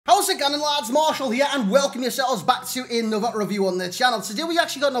going on, lads? Marshall here, and welcome yourselves back to another review on the channel. Today we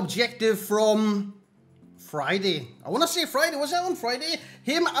actually got an objective from Friday. I want to say Friday. Was that on Friday?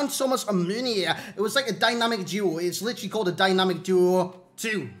 Him and Thomas Amuni. It was like a dynamic duo. It's literally called a dynamic duo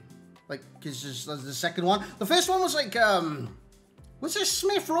 2. Like, because there's the second one. The first one was like, was it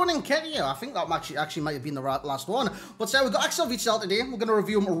Smith, Ronan, Enquiries? I think that actually might have been the last one. But we've got Futties Witsel today. We're going to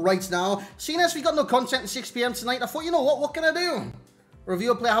review him right now. Seeing as we got no content at 6 PM tonight, I thought, you know what can I do?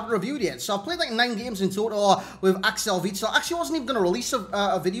 Review a player I haven't reviewed yet. So I've played like 9 games in total with Futties Witsel. I actually wasn't even going to release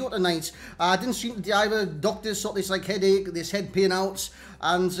a video tonight. I didn't stream today either. Doctors sort this like headache, this head pain out.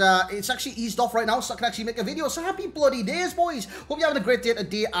 And it's actually eased off right now, so I can actually make a video. So happy bloody days, boys. Hope you're having a great day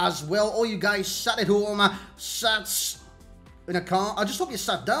today as well. All you guys sat at home, sat in a car. I just hope you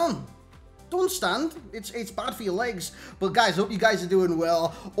sat down. Don't stand. It's bad for your legs. But guys, I hope you guys are doing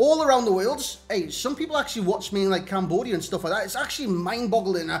well. All around the world. Hey, some people actually watch me in like Cambodia and stuff like that. It's actually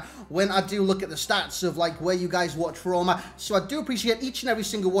mind-boggling when I do look at the stats of like where you guys watch from. So I do appreciate each and every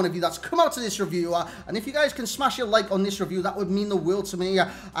single one of you that's come out to this review. And if you guys can smash your like on this review, that would mean the world to me.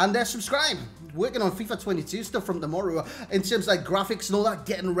 And subscribe. Working on FIFA 22 stuff from tomorrow in terms of like graphics and all that,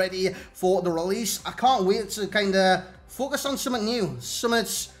 getting ready for the release. I can't wait to kind of focus on something new. Something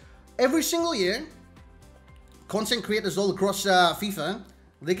every single year, content creators all across FIFA,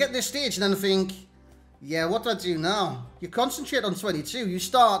 they get this stage and then think, yeah, what do I do now? You concentrate on 22, you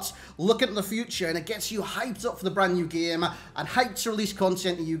start looking at the future, and it gets you hyped up for the brand new game and hyped to release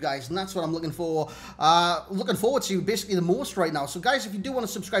content to you guys, and that's what I'm looking forward to basically the most right now. So guys, if you do want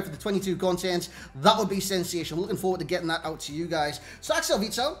to subscribe for the 22 content, that would be sensational. Looking forward to getting that out to you guys. So Futties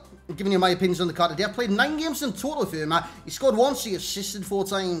Witsel, giving you my opinions on the card today. I played 9 games in total with him. He scored once, he assisted 4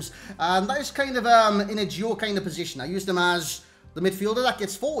 times, and that is kind of in a duo kind of position. I used him as the midfielder that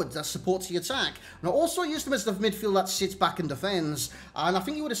gets forward, that supports the attack. And I also used him as the midfielder that sits back and defends. And I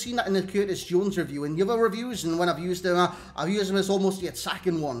think you would have seen that in the Curtis Jones review and the other reviews. And when I've used him as almost the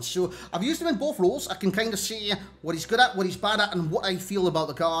attacking one. So I've used him in both roles. I can kind of see what he's good at, what he's bad at, and what I feel about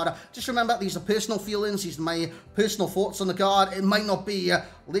the card. Just remember, these are personal feelings. These are my personal thoughts on the card. It might not be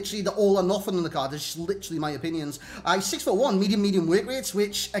literally the all or nothing on the card. It's just literally my opinions. He's 6'1", medium work rates,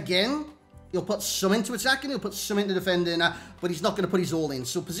 which again, he'll put some into attacking, he'll put some into defending, but he's not going to put his all in.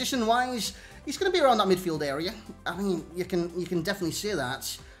 So position-wise, he's going to be around that midfield area. I mean, you can definitely say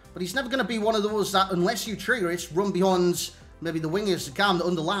that. But he's never going to be one of those that, unless you trigger it, run beyond maybe the wingers, the cam, the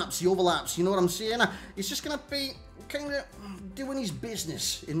underlaps, the overlaps, you know what I'm saying? He's just going to be kind of doing his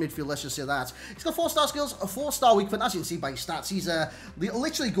business in midfield, let's just say that. He's got 4-star skills, a 4-star weak foot, as you can see by his stats. He's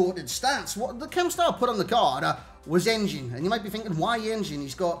literally goated stats. What the chem star put on the card was engine. And you might be thinking, why engine?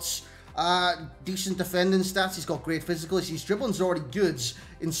 He's got decent defending stats, he's got great physicals, his dribbling's already good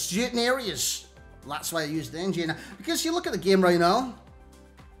in certain areas. That's why I used the engine. Because you look at the game right now,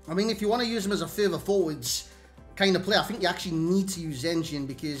 I mean, if you want to use him as a further forwards kind of player, I think you actually need to use engine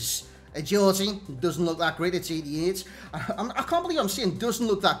because agility doesn't look that great. It's 88. I can't believe I'm saying doesn't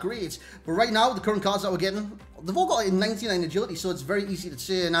look that great. But right now, the current cards that we're getting, they've all got a 99 agility, so it's very easy to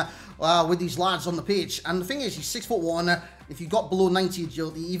turn with these lads on the pitch. And the thing is, he's 6'1". If you got below 90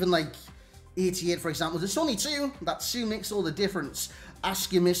 agility, even like 88, for example, there's only 2. That 2 makes all the difference.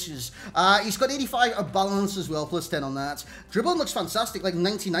 Ask your misses. He's got 85 of balance as well, plus 10 on that. Dribbling looks fantastic, like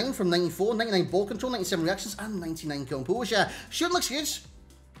 99 from 94, 99 ball control, 97 reactions, and 99 composure. Shooting looks good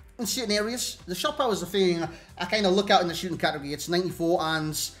in certain areas. The shot power is the thing I kind of look out in the shooting category. It's 94,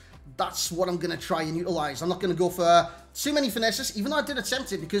 and that's what I'm going to try and utilize. I'm not going to go for too many finesses, even though I did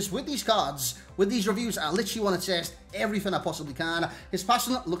attempt it, because with these cards, with these reviews, I literally want to test everything I possibly can. His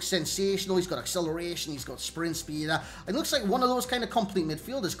passing looks sensational. He's got acceleration. He's got sprint speed. It looks like one of those kind of complete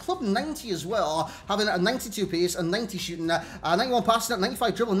midfielders. Club 90 as well, having a 92 pace, a 90 shooting, 91 passing,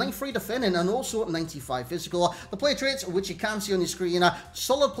 95 dribbling, 93 defending, and also 95 physical. The player traits, which you can see on your screen,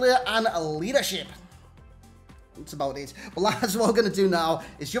 solid player and leadership. That's about it. But lads, what we're going to do now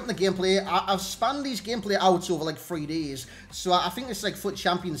is jump in the gameplay. I've spanned these gameplay out over like 3 days. So I think it's like FUT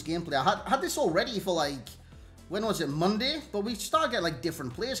Champions gameplay. I had this all ready for like, when was it, Monday? But we started getting like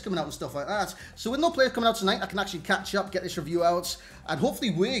different players coming out and stuff like that. So with no players coming out tonight, I can actually catch up, get this review out, and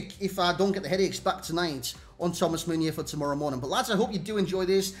hopefully work, if I don't get the headaches back tonight, on Thomas Meunier for tomorrow morning. But lads, I hope you do enjoy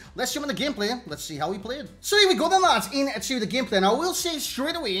this. Let's jump in the gameplay. Let's see how he played. So here we go then, lads, into the gameplay. And I will say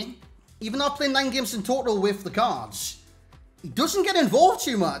straight away, even though I played 9 games in total with the cards, he doesn't get involved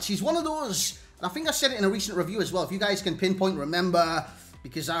too much. He's one of those, and I think I said it in a recent review as well. If you guys can pinpoint, remember,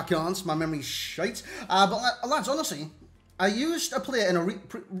 because I can't, my memory's shite. But lads, honestly, I used a player in a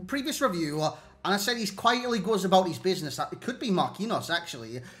previous review And I said he quietly goes about his business. It could be Marquinhos,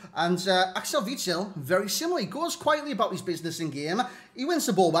 actually. And Axel Witsel, very similar. He goes quietly about his business in game. He wins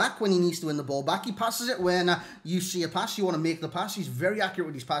the ball back when he needs to win the ball back. He passes it when you see a pass, you want to make the pass. He's very accurate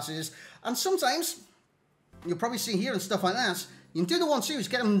with his passes. And sometimes, you'll probably see here and stuff like that, you can do the 1-2s,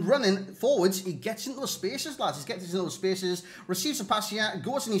 get him running forwards. He gets into those spaces, lads. He gets into those spaces, receives a pass here,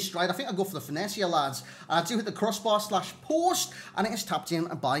 goes in his stride. I think I'll go for the finesse here, lads. I do hit the crossbar / post, and it is tapped in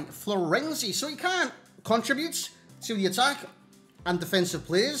by Florenzi. So he can contribute to the attack and defensive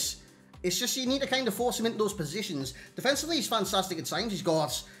plays. It's just you need to kind of force him into those positions. Defensively, he's fantastic at times. He's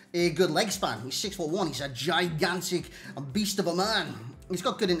got a good leg span. He's 6'1". He's a gigantic beast of a man. He's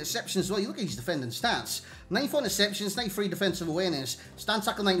got good interceptions as well. You look at his defending stats. 94 interceptions, 93 defensive awareness, stand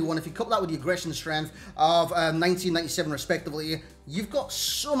tackle 91. If you couple that with the aggression strength of 90, 97 respectively, you've got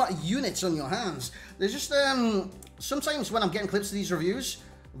some units on your hands. There's just, sometimes when I'm getting clips of these reviews,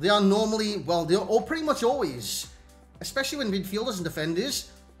 they are normally, well, they're all pretty much always, especially when midfielders and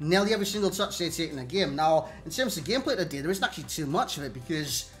defenders, nearly every single touch they take in a game. Now, in terms of gameplay today, there isn't actually too much of it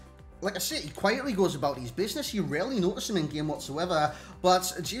because, like I say, he quietly goes about his business. You rarely notice him in game whatsoever.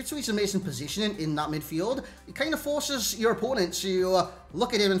 But due to his amazing positioning in that midfield, it kind of forces your opponent to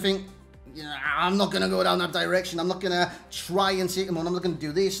look at him and think, yeah, I'm not going to go down that direction. I'm not going to try and take him on. I'm not going to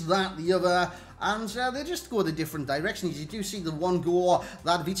do this, that, the other. And they just go the different directions. You do see the one goal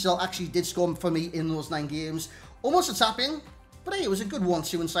that Witsel actually did score for me in those 9 games. Almost a tap-in. But hey, it was a good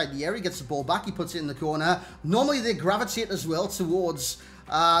 1-2 inside the area. He gets the ball back. He puts it in the corner. Normally, they gravitate as well towards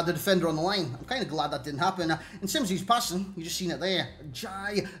the defender on the line. I'm kind of glad that didn't happen. In terms of his passing, you just seen it there.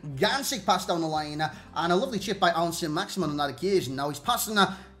 Gigantic pass down the line. And a lovely chip by Alan Saint-Maximin on that occasion. Now, his passing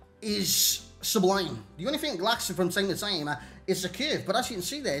is sublime. The only thing it lacks from time to time is a curve. But as you can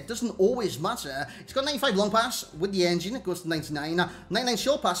see there, it doesn't always matter. He's got 95 long pass with the engine. It goes to 99. 99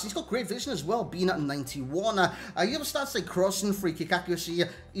 short pass. He's got great vision as well, being at 91. You have stats like crossing, free kick accuracy.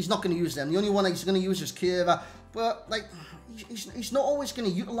 He's not going to use them. The only one he's going to use is curve. But, like, he's not always going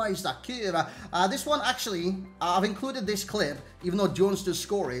to utilize that curve. This one, actually, I've included this clip, even though Jones does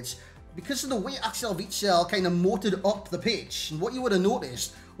score it, because of the way Axel Witsel kind of motored up the pitch. And what you would have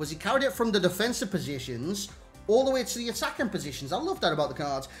noticed was he carried it from the defensive positions all the way to the attacking positions. I love that about the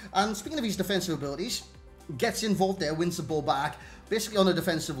cards. And speaking of his defensive abilities, gets involved there, wins the ball back, basically on the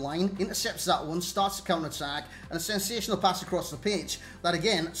defensive line, intercepts that one, starts a counter-attack, and a sensational pass across the pitch that,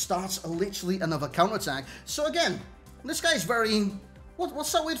 again, starts literally another counter-attack. So, again, this guy's very...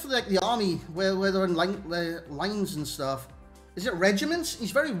 What's that word for like the army, where they're in lines and stuff? Is it regiments?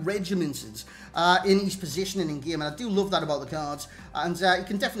 He's very regimented in his positioning in game, and I do love that about the cards. And he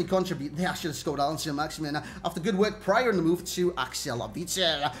can definitely contribute. They actually scored Alan Saint-Maximin after good work prior in the move to Axel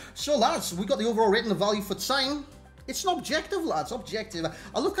Witsel. So, lads, we got the overall rating of value for time. It's an objective, lads, objective.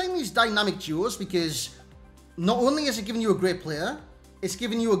 I look at these dynamic duos because not only is it giving you a great player, it's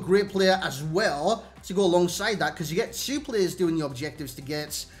giving you a great player as well to go alongside that, because you get 2 players doing the objectives to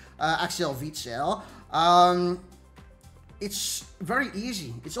get Axel Witsel. It's very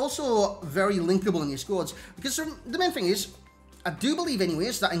easy. It's also very linkable in your squads, because the main thing is, I do believe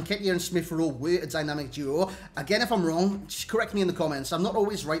anyways that Enquiries and Smith Rowe were a dynamic duo. Again, if I'm wrong, just correct me in the comments. I'm not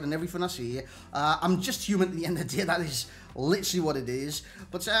always right on everything I say. I'm just human at the end of the day. That is literally what it is.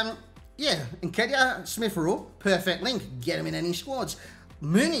 But yeah, Enquiries, Smith Rowe, perfect link. Get him in any squads.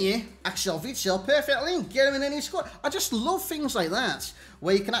 Meunier, Axel Witsel, perfect link. Get him in any squad. I just love things like that,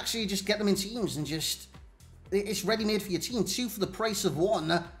 where you can actually just get them in teams and just... It's ready-made for your team. 2 for the price of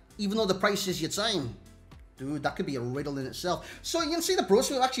 1, even though the price is your time. Dude, that could be a riddle in itself. So you can see the pros.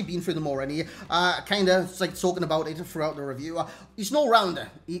 We've actually been through them already. Kind of like talking about it throughout the review. He's no rounder.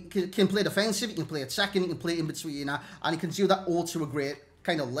 He can play defensive, he can play attacking, he can play in between, and he can do that all to a great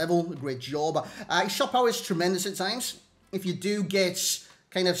kind of level, a great job. His shot power is tremendous at times. If you do get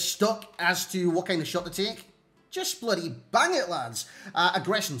kind of stuck as to what kind of shot to take, just bloody bang it, lads.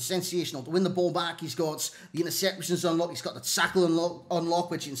 Aggression, sensational. To win the ball back, he's got the interceptions unlocked. He's got the tackle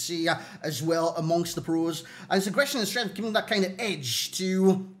unlocked, which you can see as well amongst the pros. And his aggression and strength giving him that kind of edge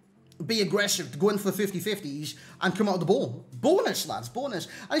to be aggressive, to go in for 50-50s and come out of the ball. Bonus, lads, bonus.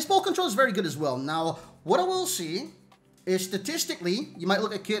 And his ball control is very good as well. Now, what I will say is statistically, you might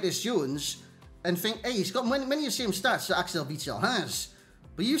look at Curtis Jones and think, hey, he's got many of the same stats that Axel Witsel has.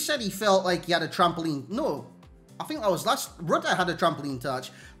 But you said he felt like he had a trampoline. No. I think that was last Rudder had a trampoline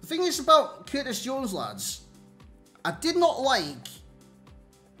touch. The thing is about Curtis Jones, lads, I did not like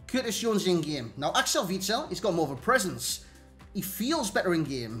Curtis Jones in game. Now, Axel Witsel, he's got more of a presence. He feels better in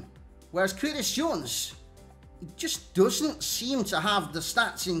game. Whereas Curtis Jones, he just doesn't seem to have the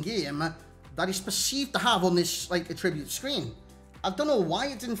stats in game that he's perceived to have on this, like, attribute screen. I don't know why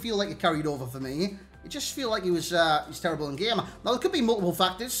it didn't feel like it carried over for me. It just feel like he was terrible in game. Now, there could be multiple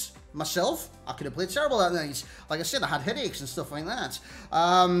factors. Myself, I could have played terrible that night. Like I said, I had headaches and stuff like that.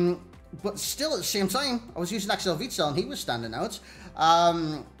 But still, at the same time, I was using Axel Witsel and he was standing out.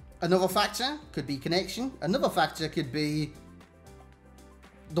 Another factor could be connection. Another factor could be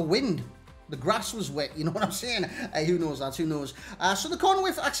the wind. The grass was wet, you know what I'm saying? Who knows that, who knows? So the corner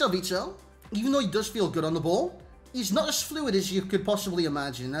with Axel Witsel, even though he does feel good on the ball, he's not as fluid as you could possibly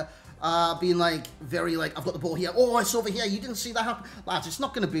imagine. Being like, very like, I've got the ball here, oh, it's over here, you didn't see that happen. Lads, it's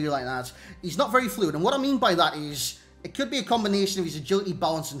not going to be like that. He's not very fluid, and what I mean by that is, it could be a combination of his agility,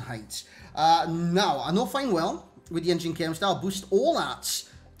 balance, and height. Now, I know fine well, with the engine cam style, boost all that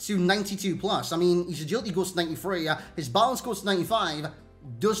to 92 plus. I mean, his agility goes to 93, his balance goes to 95,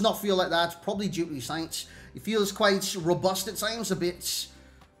 does not feel like that, probably due to his height. He feels quite robust at times, a bit,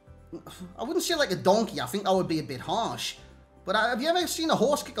 I wouldn't say like a donkey, I think that would be a bit harsh. But have you ever seen a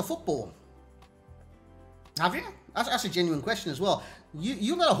horse kick a football? Have you? That's a genuine question as well.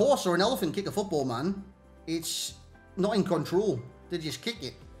 You let a horse or an elephant kick a football, man. It's not in control. They just kick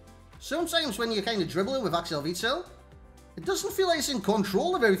it. Sometimes when you're kind of dribbling with Axel Witsel, it doesn't feel like it's in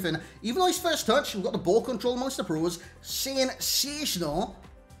control of everything. Even though his first touch, we've got the ball control amongst the pros. Sensational.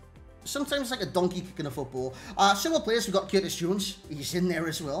 Sometimes like a donkey kicking a football. Similar players, we've got Curtis Jones. He's in there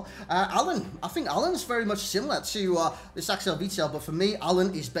as well. Alan. I think Alan's very much similar to this Axel Witsel, but for me,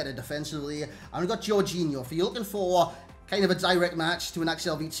 Alan is better defensively. And we've got Jorginho. If you're looking for kind of a direct match to an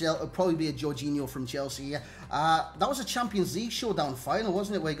Axel Witsel, it would probably be a Jorginho from Chelsea. That was a Champions League showdown final,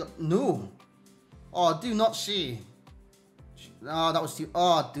 wasn't it? Where he got... No. Oh, do not see. Oh, that was too...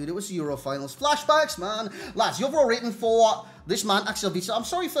 Oh, dude, it was the Euro finals. Flashbacks, man. Lads, the overall rating for this man, Axel Witsel. I'm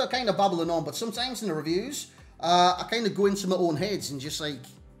sorry for kind of babbling on, but sometimes in the reviews, I kind of go into my own heads and just, like,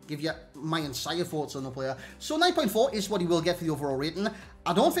 give you my entire thoughts on the player. So 9.4 is what he will get for the overall rating.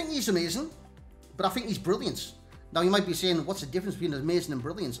 I don't think he's amazing, but I think he's brilliant. Now, you might be saying, what's the difference between amazing and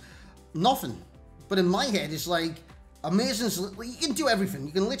brilliant? Nothing. But in my head, it's like... Amazing's... You can do everything.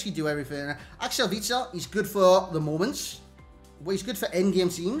 You can literally do everything. Axel Witsel, he's good for the moments. Well, he's good for end-game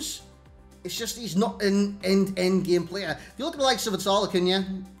teams. It's just he's not an end-game player. If you look at the likes of Vitala, can you?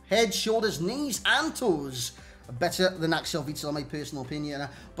 Head, shoulders, knees, and toes are better than Axel Witsel, in my personal opinion.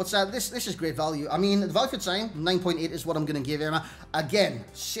 But this is great value. I mean, the value for time, 9.8 is what I'm going to give him. Again,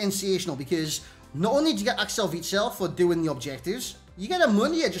 sensational, because not only do you get Axel Witsel for doing the objectives, you get a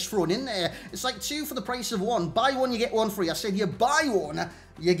money just thrown in there. It's like 2 for the price of 1. Buy one, you get 1 free. I said you buy one,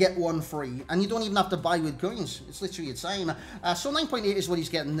 you get 1 free. And you don't even have to buy with coins. It's literally your time. So 9.8 is what he's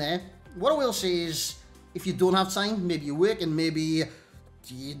getting there. What I will say is, if you don't have time, maybe you're working, maybe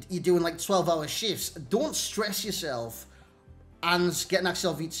you're doing like 12-hour shifts, don't stress yourself and get an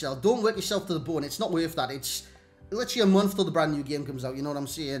Axel Witsel. Don't work yourself to the bone. It's not worth that. It's literally a month till the brand new game comes out. You know what I'm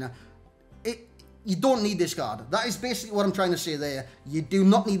saying? You don't need this card. That is basically what I'm trying to say there. You do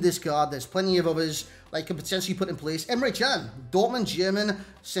not need this card. There's plenty of others that you can potentially put in place. Emre Can, Dortmund, German,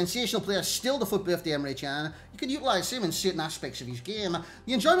 sensational player, still the FUT birthday Emre Can. You could utilise him in certain aspects of his game.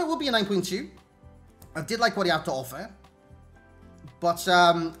 The enjoyment will be a 9.2. I did like what he had to offer. But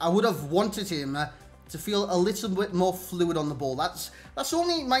I would have wanted him to feel a little bit more fluid on the ball. That's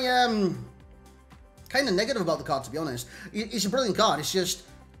only my kind of negative about the card, to be honest. It's a brilliant card. It's just...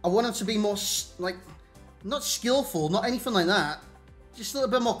 I want him to be more, like, not skillful, not anything like that. Just a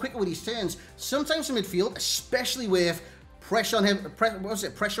little bit more quicker with his turns. Sometimes in midfield, especially with pressure on heavy,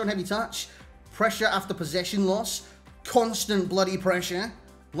 pressure on heavy touch, pressure after possession loss, constant bloody pressure.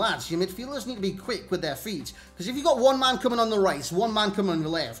 Lads, your midfielders need to be quick with their feet. Because if you've got one man coming on the right, one man coming on the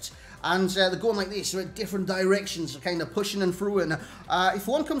left, and they're going like this, they're at different directions, they're kind of pushing and through. And if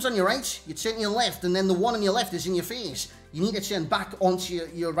one comes on your right, you turn to your left, and then the one on your left is in your face. You need to turn back onto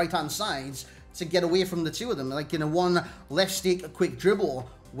your right-hand sides to get away from the two of them, like in a one left stick, a quick dribble.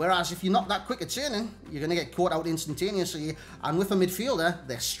 Whereas if you're not that quick at turning, you're going to get caught out instantaneously. And with a midfielder,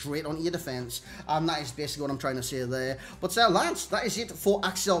 they're straight onto your defence. And that is basically what I'm trying to say there. But lads, that is it for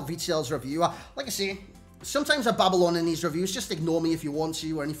Axel Witsel's review. Like I say, sometimes I babble on in these reviews. Just ignore me if you want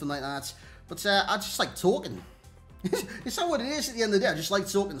to or anything like that. But I just like talking. It's not what it is at the end of the day. I just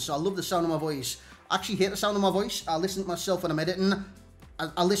like talking, so I love the sound of my voice. I actually hate the sound of my voice. I listen to myself when I'm editing.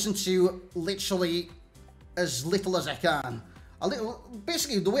 I listen to literally as little as I can.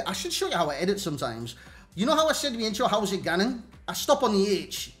 Basically, the way I should show you how I edit sometimes. You know how I said in the intro, how's it going? I stop on the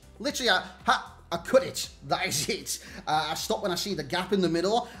H. Literally, I cut it. That is it. I stop when I see the gap in the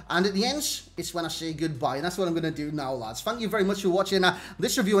middle. And at the end, it's when I say goodbye. And that's what I'm going to do now, lads. Thank you very much for watching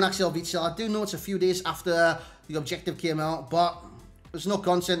this review on Axel Witsel. I do know it's a few days after the objective came out, but there's no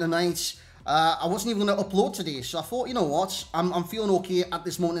content tonight. I wasn't even going to upload today, so I thought, you know what, I'm feeling okay at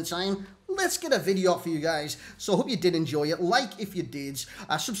this moment in time. Let's get a video up for you guys. So I hope you did enjoy it. Like if you did.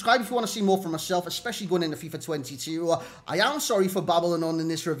 Subscribe if you want to see more from myself, especially going into FIFA 22. I am sorry for babbling on in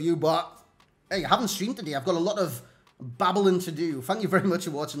this review, but hey, I haven't streamed today. I've got a lot of babbling to do. Thank you very much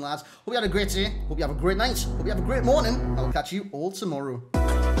for watching, lads. Hope you had a great day. Hope you have a great night. Hope you have a great morning. I'll catch you all tomorrow.